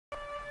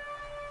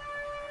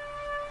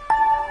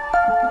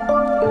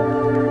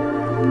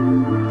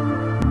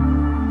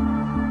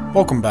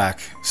Welcome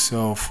back.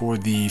 So for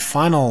the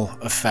final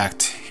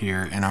effect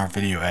here in our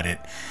video edit,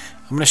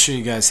 I'm going to show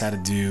you guys how to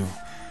do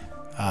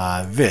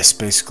this,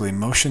 basically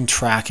motion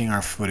tracking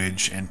our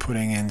footage and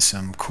putting in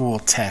some cool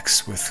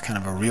text with kind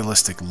of a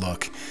realistic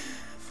look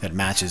that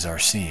matches our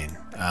scene.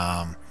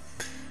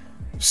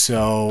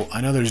 So I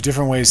know there's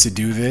different ways to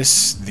do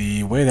this.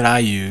 The way that I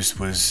used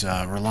was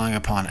relying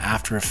upon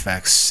After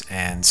Effects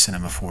and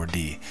Cinema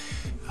 4D.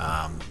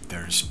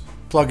 There's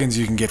plugins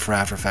you can get for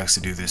After Effects to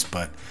do this,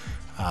 but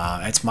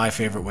it's my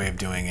favorite way of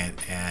doing it,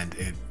 and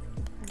it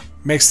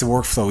makes the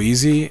workflow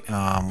easy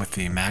with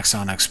the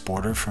Maxon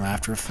exporter from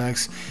After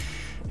Effects,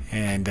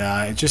 and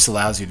it just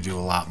allows you to do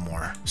a lot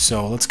more.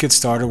 So let's get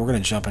started. We're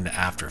going to jump into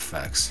After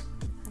Effects.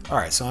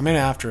 Alright, so I'm in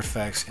After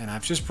Effects, and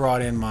I've just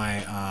brought in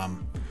my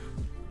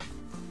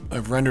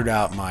I've rendered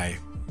out my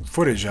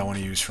footage I want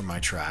to use for my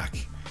track.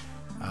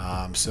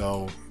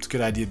 So it's a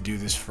good idea to do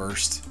this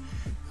first.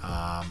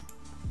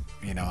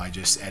 You know, I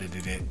just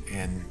edited it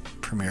in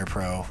Premiere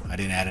Pro. I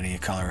didn't add any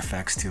color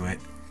effects to it.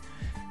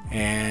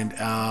 And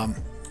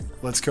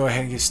let's go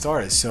ahead and get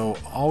started. So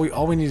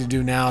all we need to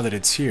do now that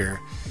it's here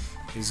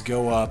is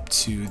go up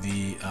to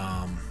the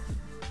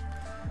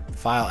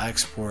file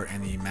export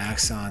and the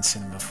Maxon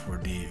Cinema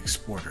 4D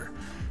exporter.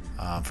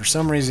 For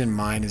some reason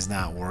mine is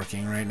not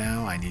working right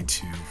now. I need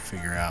to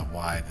figure out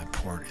why the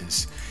port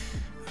is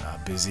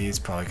busy. It's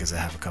probably because I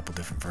have a couple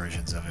different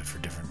versions of it for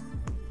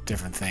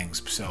different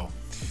things. So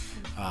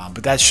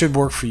but that should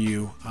work for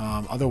you.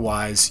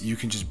 Otherwise, you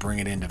can just bring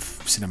it into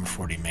Cinema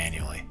 4D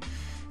manually.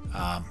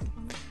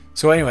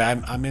 So anyway,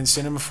 I'm in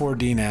Cinema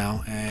 4D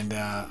now, and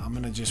I'm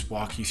going to just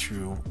walk you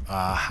through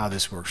how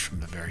this works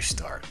from the very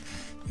start.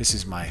 This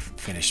is my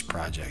finished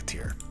project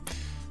here.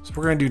 So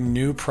we're going to do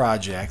New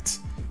Project,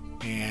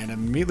 and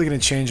I'm immediately going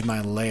to change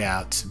my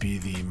layout to be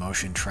the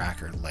motion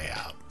tracker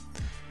layout.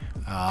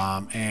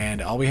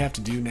 And all we have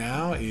to do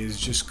now is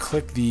just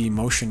click the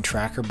motion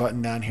tracker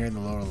button down here in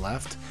the lower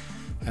left,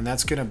 and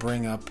that's going to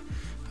bring up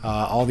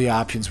all the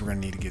options we're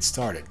going to need to get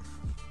started.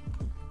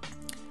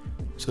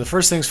 So the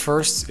first things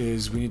first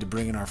is we need to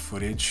bring in our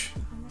footage.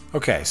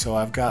 Okay, so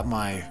I've got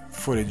my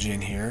footage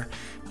in here.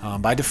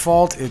 By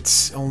default,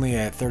 it's only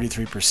at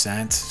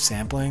 33%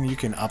 sampling. You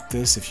can up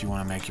this if you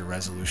want to make your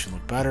resolution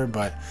look better,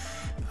 but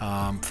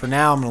for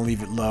now I'm going to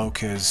leave it low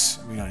because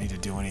we don't need to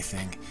do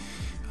anything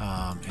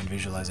and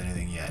visualize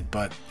anything yet.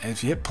 But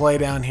if you hit play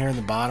down here in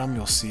the bottom,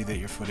 you'll see that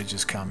your footage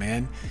has come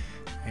in,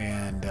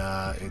 and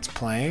it's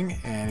playing,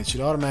 and it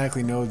should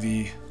automatically know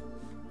the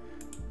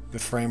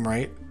frame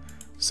rate,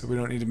 so we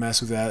don't need to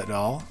mess with that at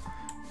all.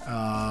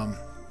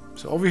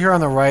 So over here on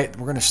the right,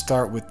 we're going to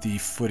start with the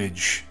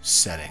footage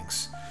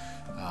settings.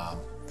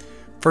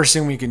 First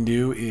thing we can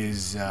do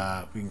is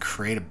we can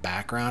create a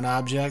background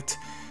object.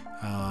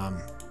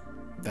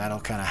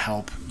 That'll kind of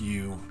help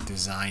you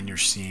design your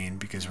scene,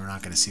 because we're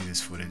not going to see this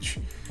footage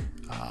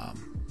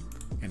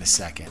in a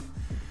second.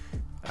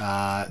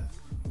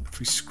 If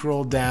we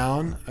scroll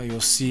down,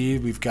 you'll see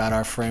we've got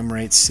our frame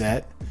rate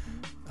set,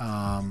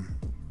 our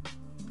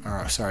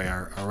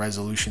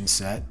resolution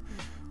set.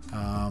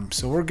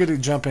 So we're going to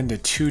jump into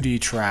 2D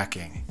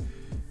tracking,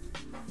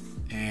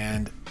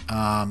 and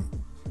I'm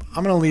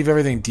going to leave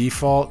everything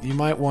default. You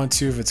might want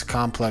to if it's a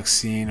complex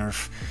scene, or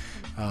if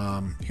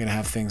you're going to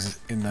have things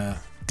in the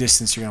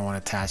distance you're going to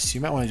want to attach to.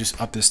 You might want to just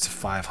up this to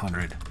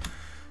 500,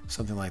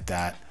 something like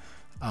that.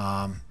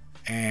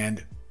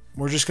 And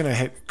we're just going to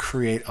hit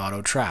create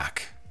auto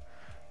track.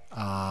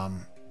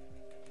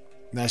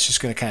 That's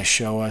just going to kind of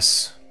show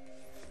us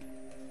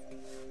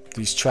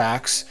these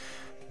tracks,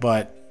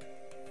 but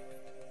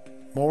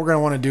what we're going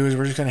to want to do is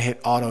we're just going to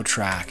hit auto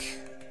track,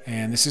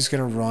 and this is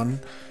going to run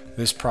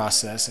this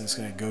process, and it's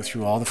going to go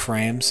through all the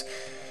frames,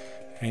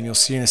 and you'll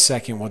see in a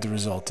second what the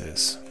result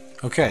is.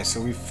 Okay, so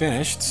we've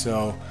finished,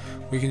 so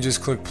we can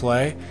just click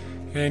play,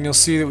 and you'll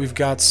see that we've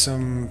got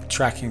some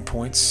tracking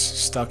points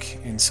stuck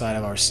inside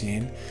of our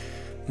scene.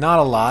 Not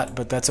a lot,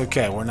 but that's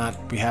okay.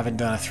 We haven't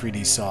done a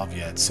 3D solve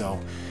yet. So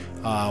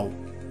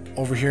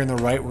over here on the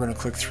right, we're going to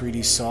click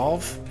 3D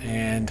solve,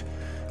 and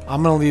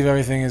I'm going to leave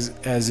everything as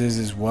is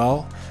as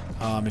well.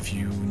 If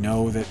you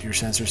know that your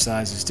sensor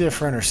size is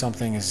different, or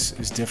something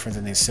is different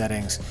than these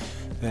settings,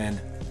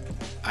 then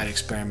I'd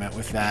experiment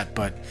with that,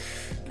 but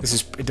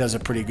it does a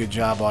pretty good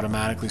job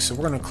automatically. So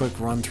we're going to click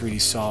run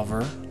 3D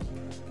solver,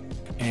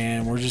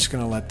 and we're just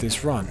going to let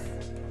this run.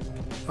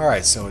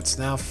 Alright, so it's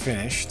now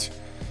finished.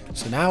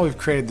 So now we've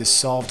created this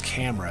solved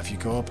camera. If you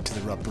go up to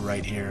the upper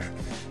right here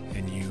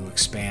and you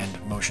expand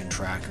motion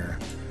tracker,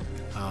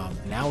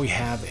 now we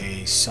have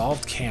a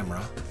solved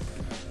camera,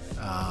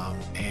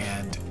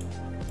 and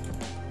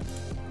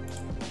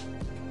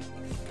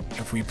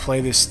if we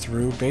play this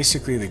through,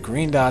 basically the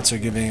green dots are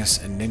giving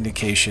us an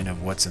indication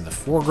of what's in the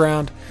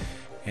foreground,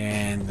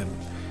 and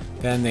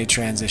then they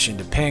transition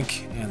to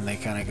pink, and they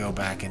kind of go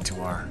back into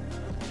our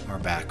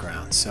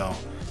background. So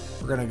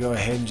we're going to go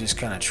ahead and just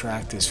kind of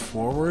track this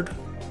forward,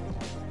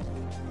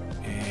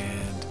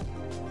 and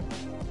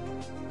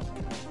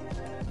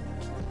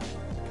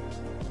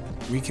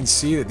we can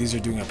see that these are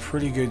doing a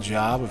pretty good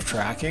job of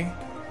tracking.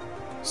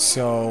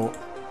 So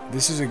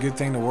this is a good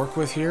thing to work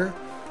with here.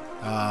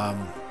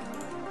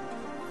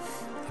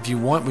 If you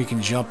want, we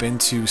can jump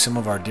into some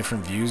of our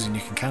different views and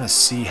you can kind of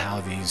see how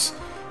these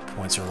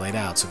points are laid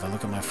out. So if I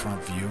look at my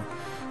front view,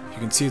 you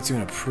can see it's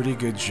doing a pretty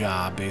good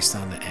job based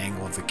on the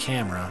angle of the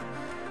camera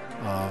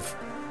of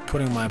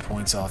putting my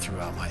points all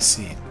throughout my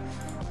scene.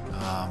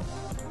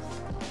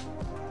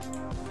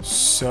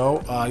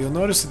 You'll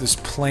notice that this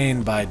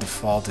plane by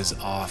default is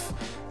off.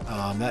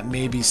 That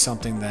may be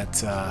something that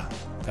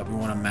that we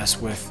want to mess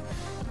with,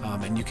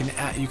 and you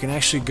can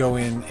actually go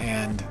in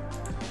and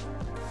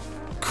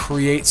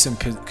create some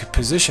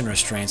position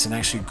restraints and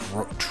actually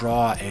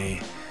draw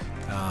a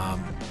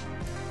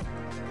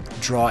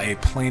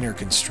planar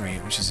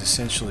constraint, which is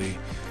essentially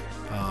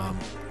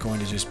going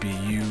to just be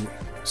you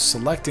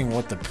selecting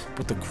what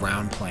the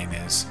ground plane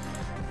is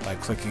by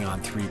clicking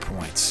on 3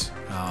 points.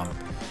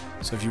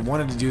 So if you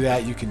wanted to do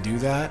that, you can do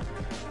that,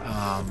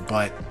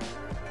 but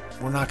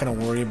we're not going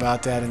to worry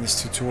about that in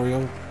this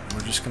tutorial.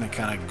 We're just going to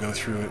kind of go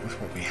through it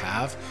with what we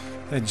have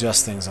and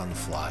adjust things on the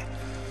fly.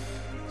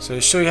 So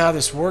to show you how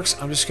this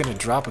works, I'm just going to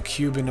drop a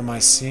cube into my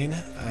scene,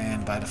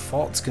 and by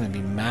default it's going to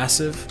be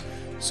massive.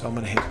 So I'm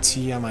going to hit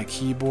T on my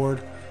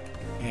keyboard,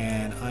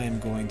 and I am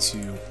going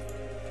to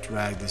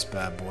drag this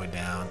bad boy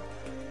down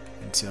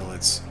until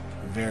it's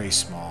very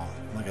small.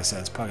 Like I said,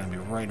 it's probably going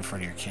to be right in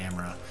front of your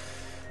camera.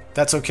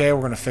 That's okay,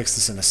 we're going to fix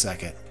this in a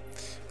second.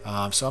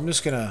 So I'm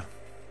just going to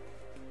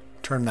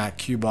turn that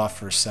cube off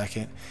for a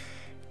second.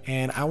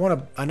 And I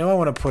know I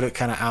want to put it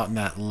kind of out in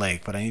that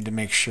lake, but I need to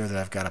make sure that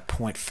I've got a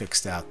point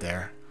fixed out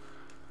there,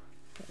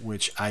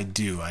 which I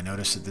do. I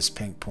notice that this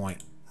pink point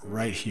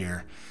right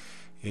here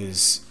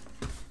is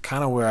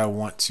kind of where I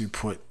want to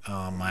put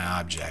my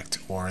object,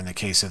 or in the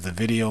case of the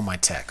video, my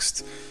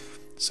text.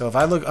 So if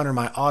I look under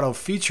my auto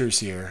features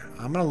here,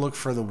 I'm going to look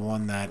for the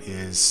one that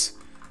is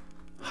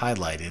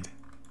highlighted,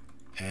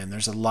 and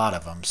there's a lot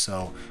of them.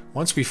 So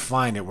once we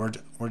find it,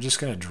 we're just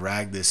going to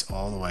drag this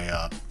all the way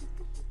up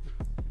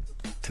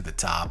to the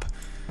top,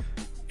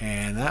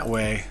 and that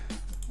way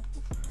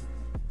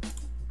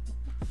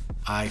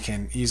I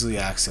can easily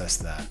access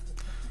that.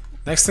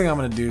 Next thing I'm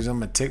going to do is I'm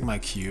going to take my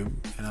cube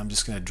and I'm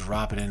just going to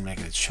drop it in, make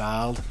it a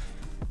child,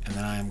 and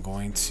then I am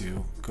going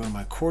to go to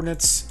my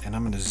coordinates and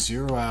I'm going to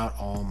zero out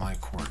all my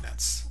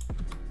coordinates.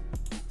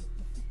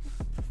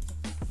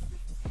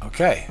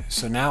 Okay,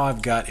 so now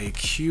I've got a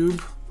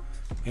cube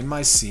in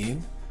my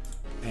scene,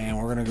 and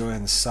we're going to go ahead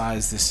and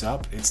size this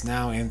up. It's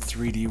now in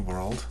 3D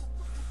world,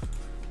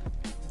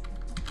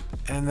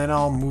 and then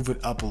I'll move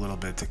it up a little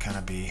bit to kind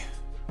of be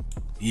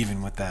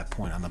even with that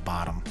point on the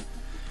bottom.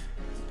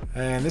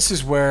 And this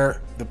is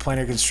where the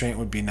planar constraint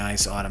would be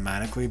nice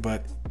automatically,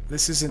 but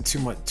this isn't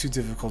too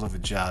difficult of a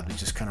job to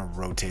just kind of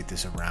rotate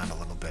this around a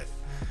little bit.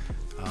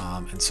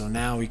 And so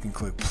now we can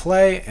click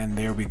play, and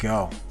there we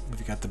go.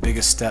 We've got the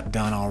biggest step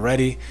done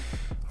already.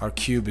 Our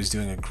cube is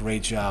doing a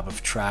great job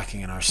of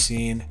tracking in our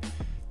scene,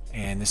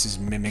 and this is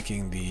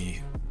mimicking the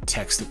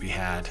text that we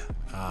had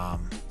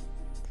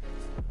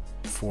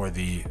for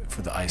the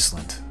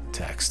Iceland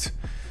text.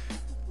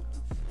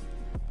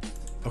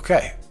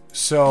 Okay,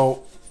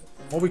 so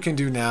what we can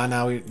do now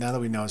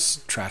that we know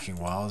it's tracking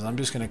well, is I'm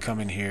just going to come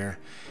in here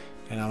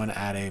and I'm going to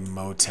add a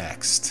mo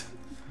text,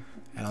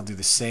 and I'll do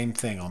the same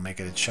thing. I'll make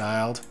it a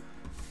child,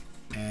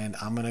 and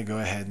I'm going to go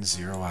ahead and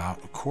zero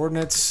out the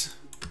coordinates,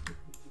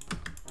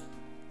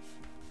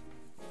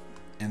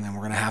 and then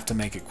we're going to have to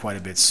make it quite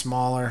a bit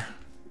smaller.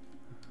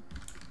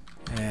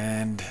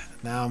 And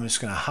now I'm just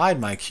going to hide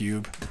my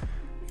cube,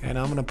 and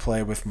I'm going to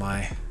play with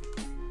my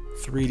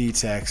 3D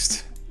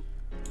text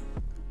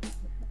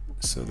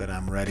so that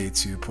I'm ready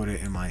to put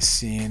it in my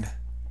scene.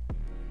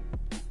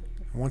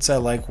 Once I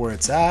like where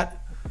it's at,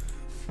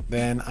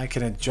 then I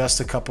can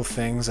adjust a couple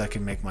things. I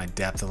can make my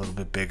depth a little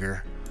bit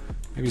bigger,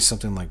 maybe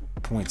something like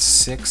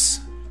 0.6.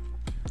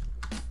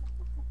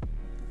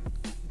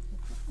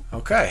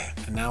 Okay,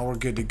 and now we're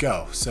good to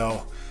go.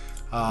 So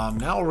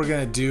now what we're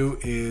going to do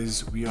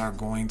is we are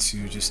going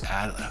to just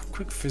add a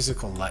quick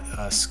physical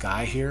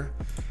sky here,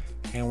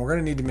 and we're going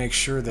to need to make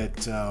sure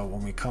that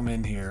when we come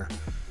in here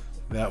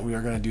that we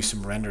are going to do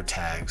some render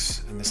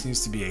tags, and this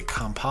needs to be a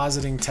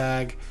compositing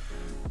tag,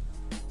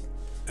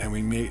 and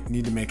we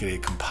need to make it a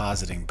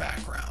compositing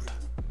background.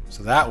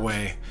 So that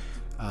way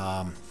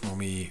when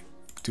we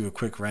do a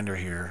quick render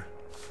here,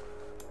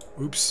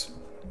 oops,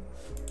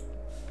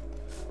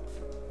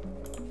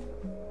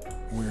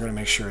 we're going to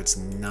make sure it's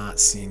not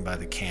seen by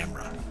the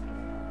camera,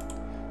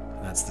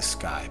 and that's the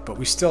sky, but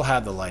we still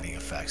have the lighting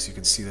effects. You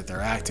can see that they're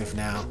active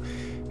now,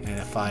 and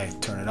if I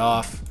turn it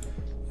off,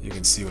 you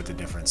can see what the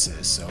difference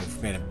is. So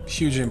we've made a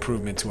huge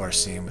improvement to our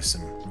scene with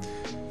some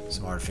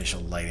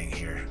artificial lighting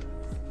here.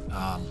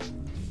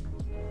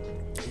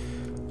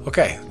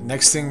 Okay,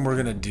 next thing we're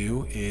gonna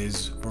do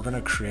is we're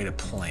gonna create a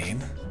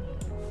plane,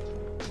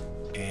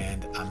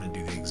 and I'm gonna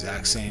do the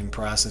exact same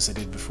process I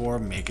did before.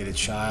 Make it a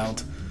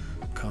child,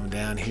 come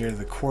down here to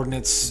the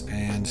coordinates,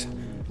 and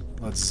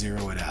let's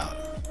zero it out.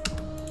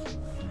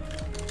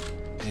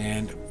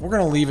 And we're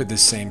going to leave it the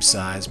same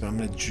size, but I'm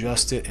going to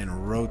adjust it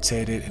and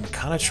rotate it and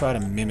kind of try to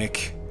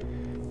mimic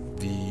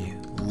the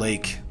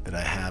lake that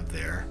I have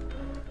there.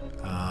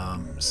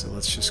 So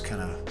let's just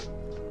kind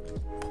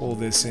of pull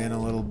this in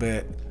a little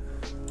bit,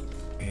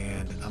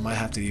 and I might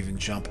have to even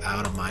jump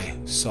out of my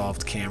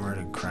solved camera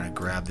to kind of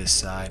grab this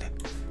side,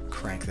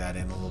 crank that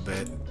in a little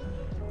bit.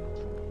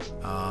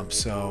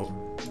 So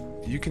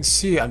you can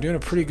see I'm doing a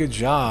pretty good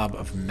job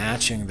of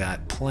matching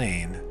that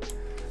plane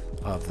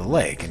of the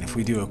lake. And if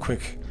we do a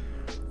quick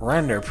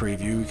render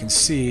preview, we can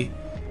see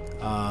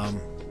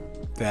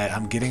that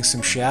I'm getting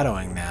some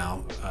shadowing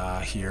now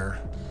here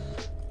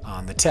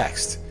on the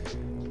text.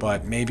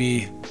 But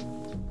maybe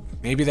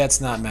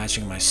that's not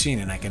matching my scene,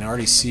 and I can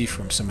already see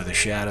from some of the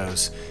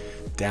shadows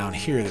down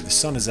here that the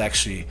sun is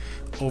actually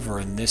over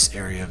in this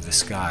area of the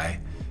sky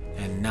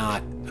and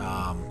not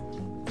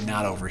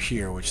over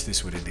here, which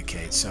this would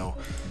indicate. So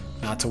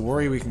not to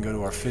worry, we can go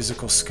to our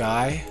physical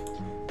sky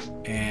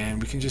and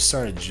we can just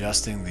start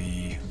adjusting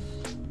the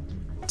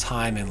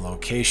time and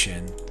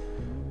location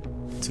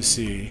to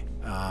see,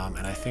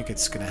 and I think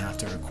it's gonna have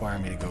to require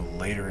me to go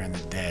later in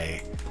the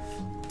day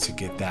to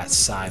get that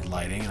side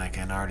lighting, and I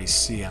can already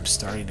see I'm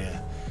starting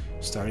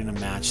to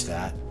match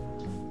that.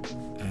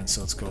 And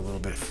so let's go a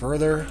little bit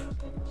further.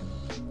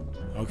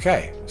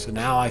 Okay, so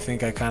now I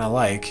think I kind of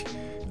like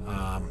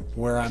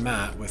where I'm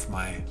at with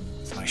my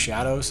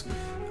shadows.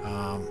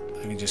 I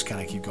can just kind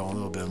of keep going a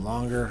little bit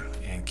longer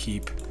and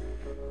keep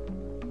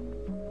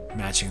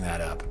matching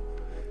that up.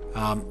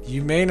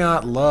 You may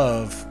not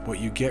love what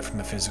you get from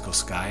the physical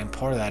sky, and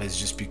part of that is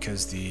just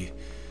because the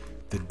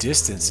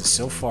distance is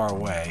so far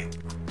away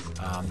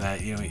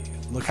that, you know,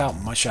 look how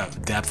much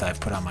depth I've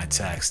put on my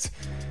text.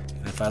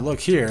 And if I look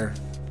here,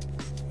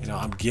 you know,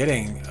 I'm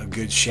getting a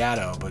good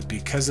shadow, but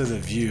because of the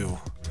view,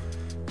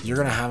 you're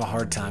gonna have a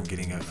hard time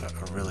getting a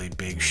really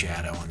big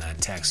shadow on that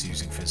text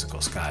using physical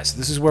sky. So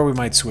this is where we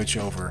might switch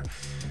over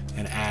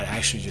and add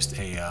actually just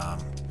a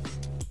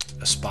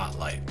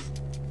spotlight.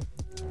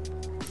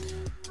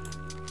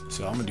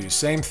 So I'm gonna do the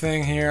same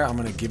thing here. I'm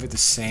gonna give it the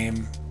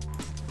same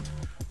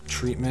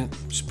treatment.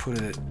 Just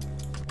put it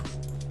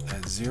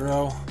at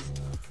 0,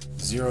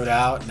 zeroed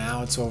out.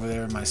 Now it's over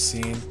there in my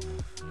scene,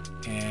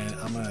 and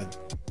I'm gonna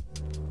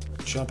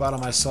jump out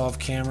of my solved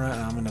camera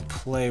and I'm gonna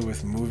play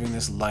with moving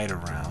this light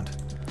around.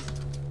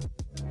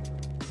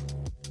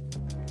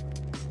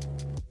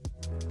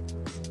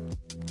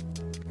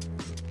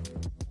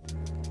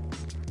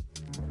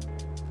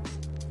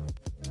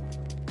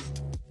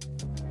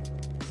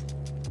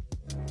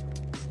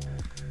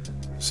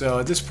 So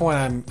at this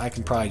point, I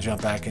can probably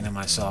jump back into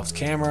my solved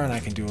camera and I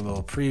can do a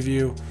little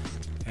preview.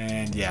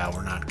 And yeah,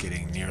 we're not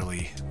getting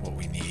nearly what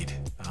we need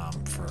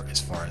for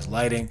as far as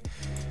lighting.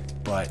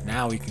 But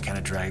now we can kind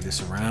of drag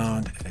this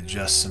around and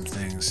adjust some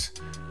things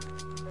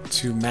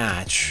to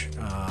match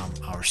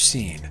our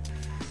scene.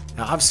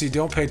 Now, obviously,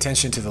 don't pay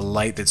attention to the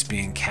light that's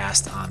being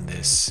cast on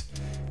this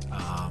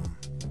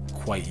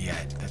quite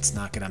yet. That's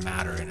not going to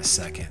matter in a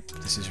second.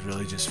 This is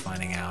really just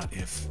finding out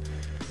if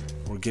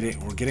we're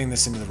getting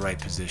this into the right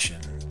position.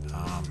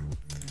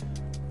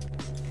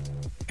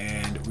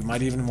 And we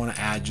might even want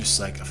to add just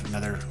like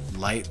another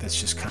light that's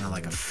just kind of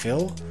like a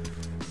fill,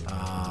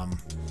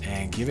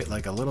 and give it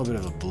like a little bit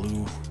of a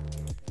blue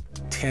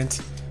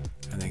tint,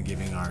 and then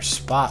giving our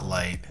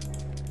spotlight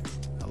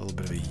a little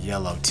bit of a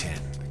yellow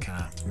tint to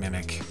kind of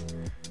mimic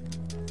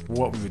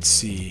what we would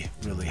see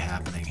really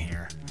happening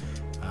here.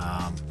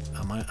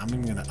 I'm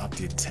even going to up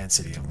the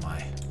intensity of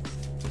my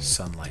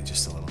sunlight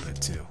just a little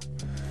bit too.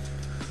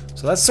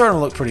 So that's starting to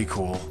look pretty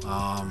cool.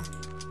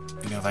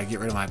 You know, if I get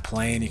rid of my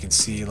plane, you can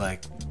see,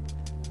 like,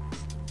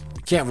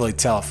 you can't really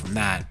tell from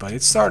that, but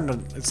it's starting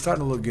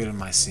to look good in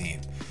my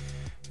scene.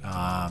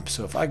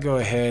 So if I go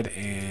ahead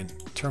and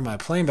turn my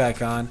plane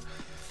back on,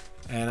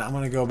 and I'm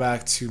going to go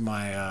back to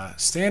my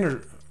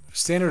standard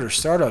or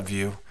startup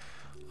view,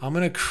 I'm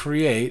going to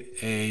create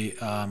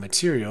a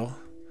material,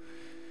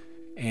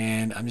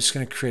 and I'm just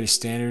going to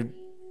create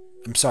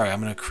I'm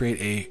going to create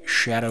a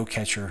shadow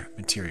catcher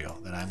material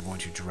that I'm going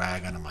to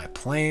drag onto my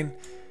plane,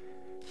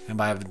 and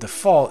by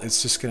default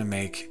it's just going to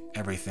make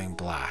everything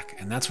black,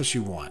 and that's what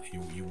you want.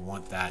 You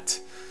want that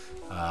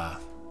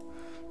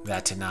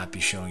to not be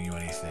showing you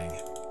anything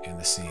in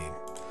the scene.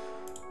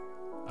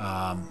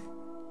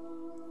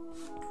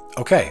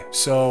 Okay,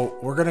 so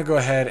we're going to go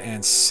ahead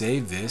and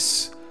save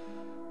this.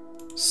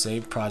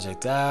 Save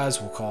project as,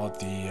 we'll call it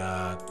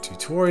the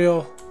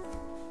tutorial.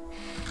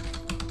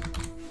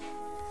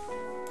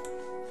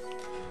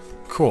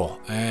 Cool,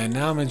 and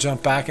now I'm going to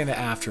jump back into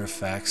After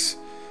Effects,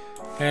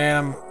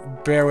 and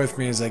bear with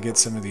me as I get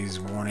some of these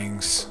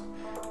warnings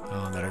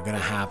that are going to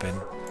happen,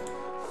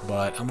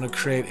 but I'm going to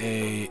create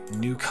a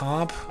new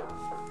comp,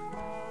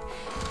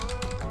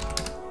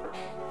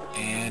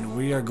 and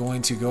we are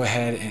going to go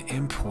ahead and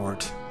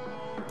import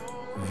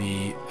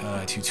the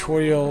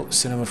tutorial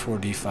Cinema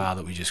 4D file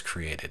that we just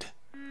created.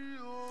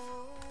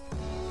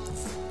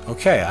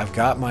 Okay, I've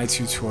got my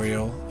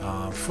tutorial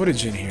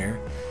footage in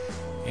here,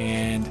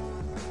 and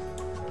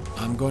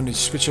I'm going to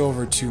switch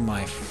over to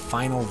my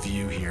final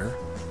view here,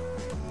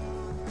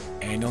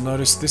 and you'll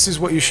notice this is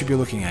what you should be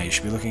looking at. You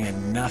should be looking at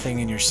nothing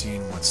in your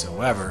scene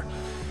whatsoever.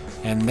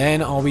 And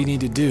then all we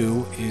need to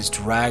do is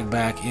drag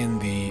back in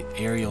the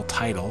aerial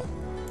title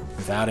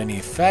without any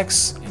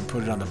effects and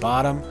put it on the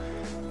bottom,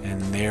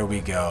 and there we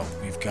go.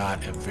 We've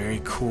got a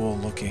very cool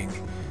looking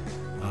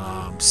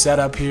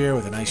setup here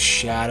with a nice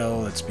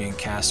shadow that's being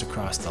cast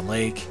across the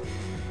lake.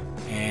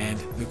 And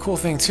the cool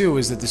thing too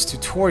is that this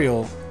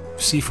tutorial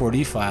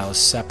C4D file is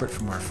separate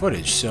from our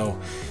footage, so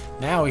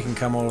now we can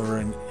come over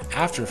in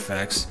After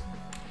Effects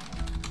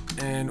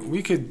and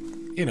we could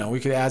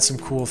add some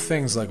cool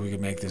things, like we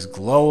could make this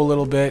glow a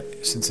little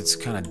bit since it's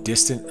kind of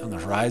distant on the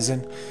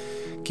horizon.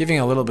 Giving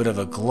a little bit of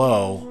a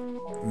glow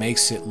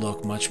makes it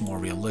look much more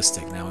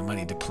realistic. Now we might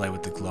need to play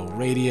with the glow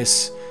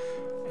radius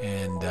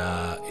and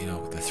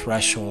the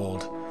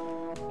threshold,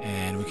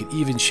 and we could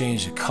even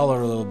change the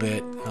color a little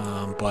bit,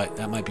 but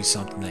that might be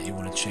something that you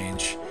want to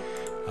change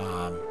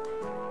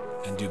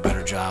and do a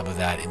better job of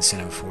that in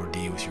Cinema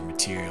 4D with your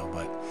material.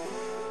 But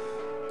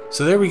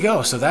so there we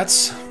go. So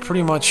that's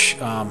pretty much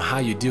how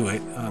you do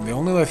it. The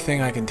only other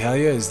thing I can tell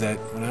you is that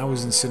when I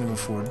was in Cinema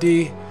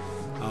 4D,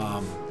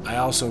 I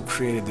also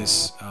created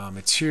this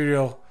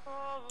material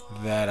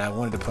that I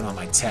wanted to put on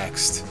my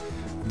text,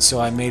 and so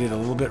I made it a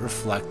little bit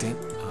reflectant,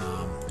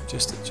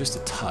 just a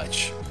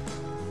touch.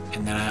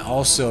 And then I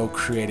also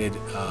created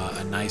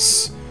a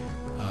nice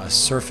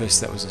surface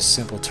that was a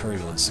simple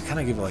turbulence to kind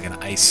of give it like an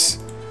ice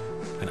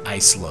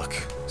look,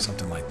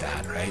 something like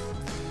that, right?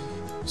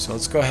 So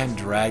let's go ahead and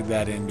drag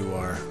that into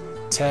our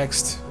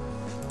text,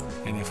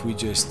 and if we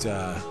just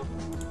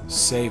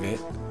save it,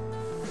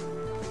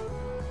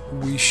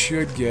 we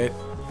should get,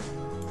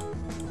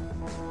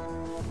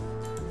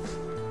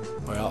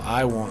 well,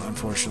 I won't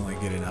unfortunately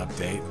get an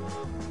update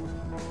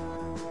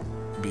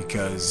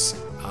because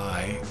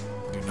I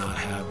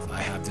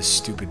have this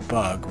stupid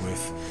bug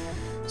with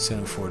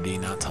Cinema 4D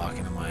not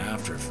talking to my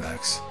After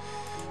Effects.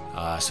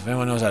 So if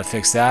anyone knows how to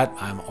fix that,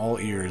 I'm all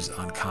ears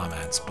on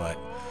comments, but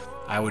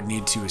I would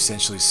need to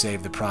essentially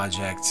save the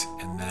project,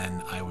 and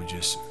then I would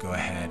just go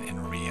ahead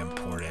and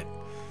re-import it.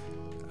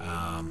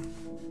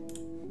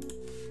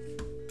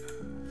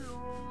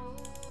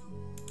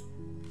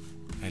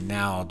 And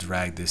now I'll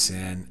drag this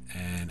in,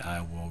 and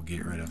I will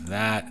get rid of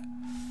that.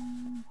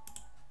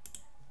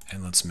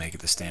 And let's make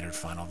it the standard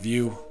final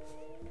view.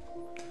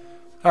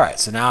 Alright,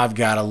 so now I've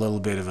got a little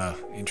bit of a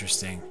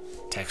interesting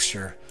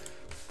texture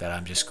that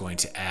I'm just going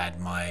to add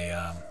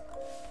my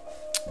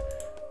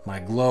my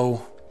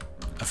glow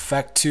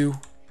effect to.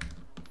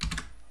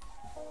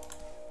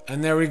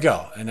 And there we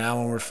go. And now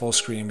when we're full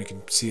screen, we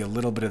can see a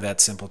little bit of that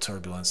simple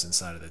turbulence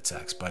inside of the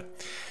text. But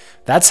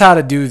that's how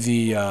to do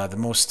the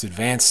most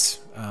advanced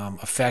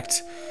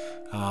effect.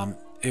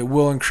 It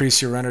will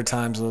increase your render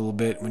times a little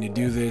bit when you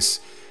do this,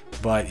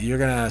 but you're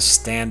gonna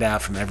stand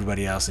out from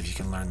everybody else if you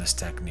can learn this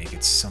technique.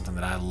 It's something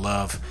that I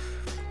love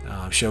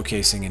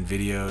showcasing in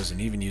videos,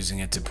 and even using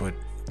it to put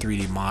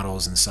 3D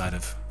models inside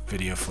of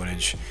video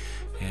footage.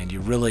 And you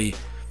really,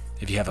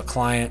 if you have a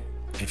client,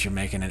 if you're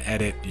making an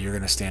edit, you're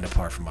gonna stand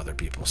apart from other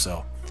people.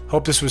 So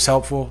hope this was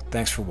helpful.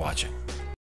 Thanks for watching.